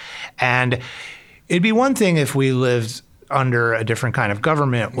huge, and it'd be one thing if we lived under a different kind of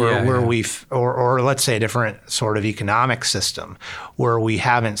government or let's say a different sort of economic system where we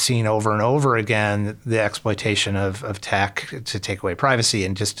haven't seen over and over again the exploitation of tech to take away privacy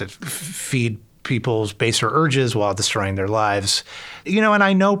and just to feed people's baser urges while destroying their lives. And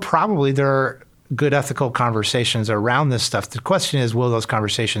I know probably there are good ethical conversations around this stuff. The question is, will those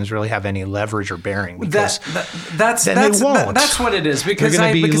conversations really have any leverage or bearing? Because that's what it is. Because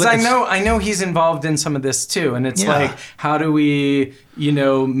I know he's involved in some of this too, and it's like, how do we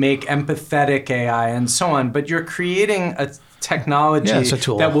make empathetic AI and so on? But you're creating a technology it's a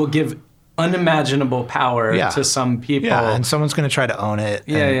tool that will give unimaginable power to some people. Yeah, and someone's going to try to own it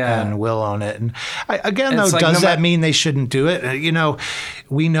and will own it. And does that mean they shouldn't do it?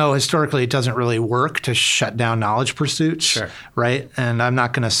 We know historically it doesn't really work to shut down knowledge pursuits, right? And I'm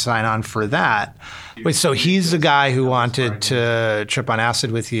not going to sign on for that. Wait, so he's the guy who wanted to trip on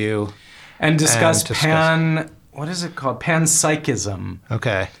acid with you and discuss what is it called? Panpsychism.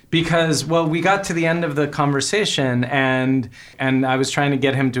 Okay. Because, we got to the end of the conversation and I was trying to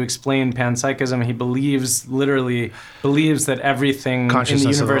get him to explain panpsychism. He literally believes that everything in the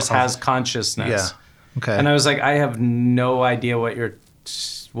universe has consciousness. Yeah. Okay. And I was like, I have no idea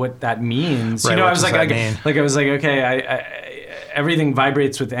what that means. Right, I was like, everything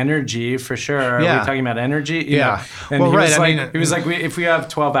vibrates with energy for sure. Are we talking about energy? Yeah. And he was like, if we have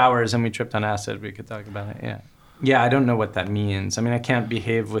 12 hours and we tripped on acid, we could talk about it. Yeah. Yeah, I don't know what that means. I mean, I can't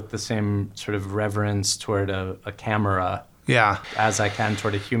behave with the same sort of reverence toward a camera as I can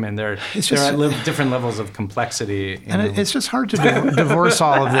toward a human. They're at different levels of complexity. It's just hard to divorce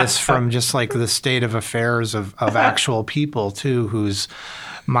all of this from just like the state of affairs of actual people, too, whose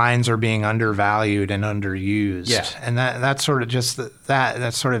minds are being undervalued and underused. Yeah. And that's sort of just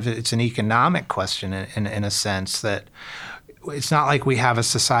that's sort of, it's an economic question in a sense that it's not like we have a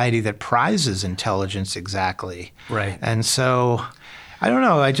society that prizes intelligence exactly. Right. And so I don't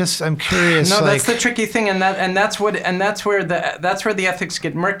know. I'm curious. No, that's the tricky thing, and that's where the ethics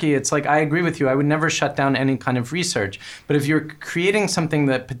get murky. It's like, I agree with you. I would never shut down any kind of research, but if you're creating something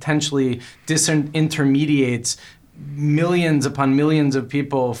that potentially disintermediates millions upon millions of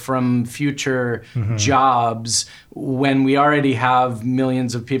people from future jobs when we already have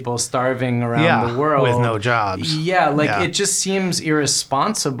millions of people starving around the world with no jobs. It just seems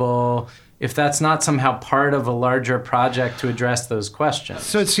irresponsible if that's not somehow part of a larger project to address those questions.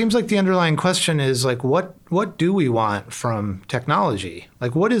 So it seems like the underlying question is like, what do we want from technology?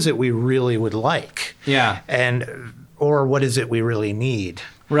 Like, what is it we really would like? Yeah. Or what is it we really need?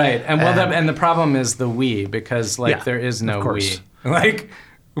 Right, and the problem is the we, because there is no we. Like,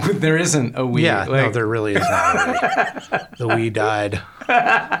 there isn't a we. Yeah, no, there really is not a we. The we died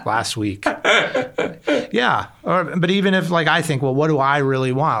last week. Yeah, but even if I think, well, what do I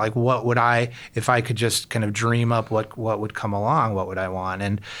really want? Like, what would if I could just kind of dream up what would come along, what would I want?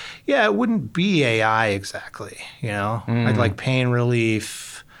 And it wouldn't be AI exactly, I'd like pain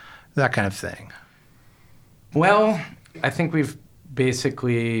relief, that kind of thing. Well, I think we've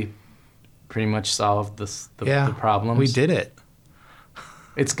basically pretty much solved the problems. We did it.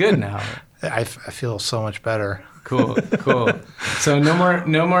 It's good now. I feel so much better. Cool. So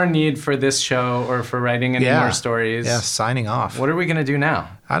no more need for this show or for writing any more stories. Yeah, signing off. What are we going to do now?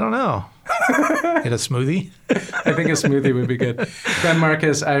 I don't know. Get a smoothie? I think a smoothie would be good. Ben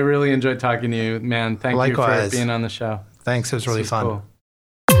Marcus, I really enjoyed talking to you, man. Thank you for being on the show. Thanks. It was really fun. Cool.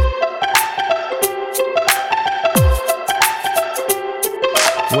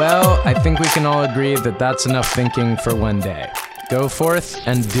 Well, I think we can all agree that that's enough thinking for one day. Go forth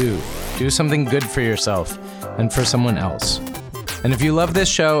and do something good for yourself and for someone else. And if you love this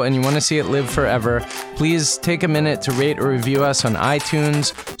show and you want to see it live forever, please take a minute to rate or review us on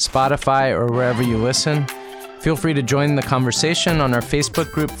iTunes, Spotify, or wherever you listen. Feel free to join the conversation on our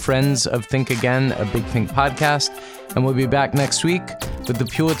Facebook group, Friends of Think Again, a Big Think podcast. And we'll be back next week with the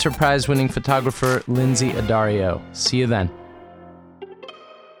Pulitzer Prize winning photographer, Lindsay Addario. See you then.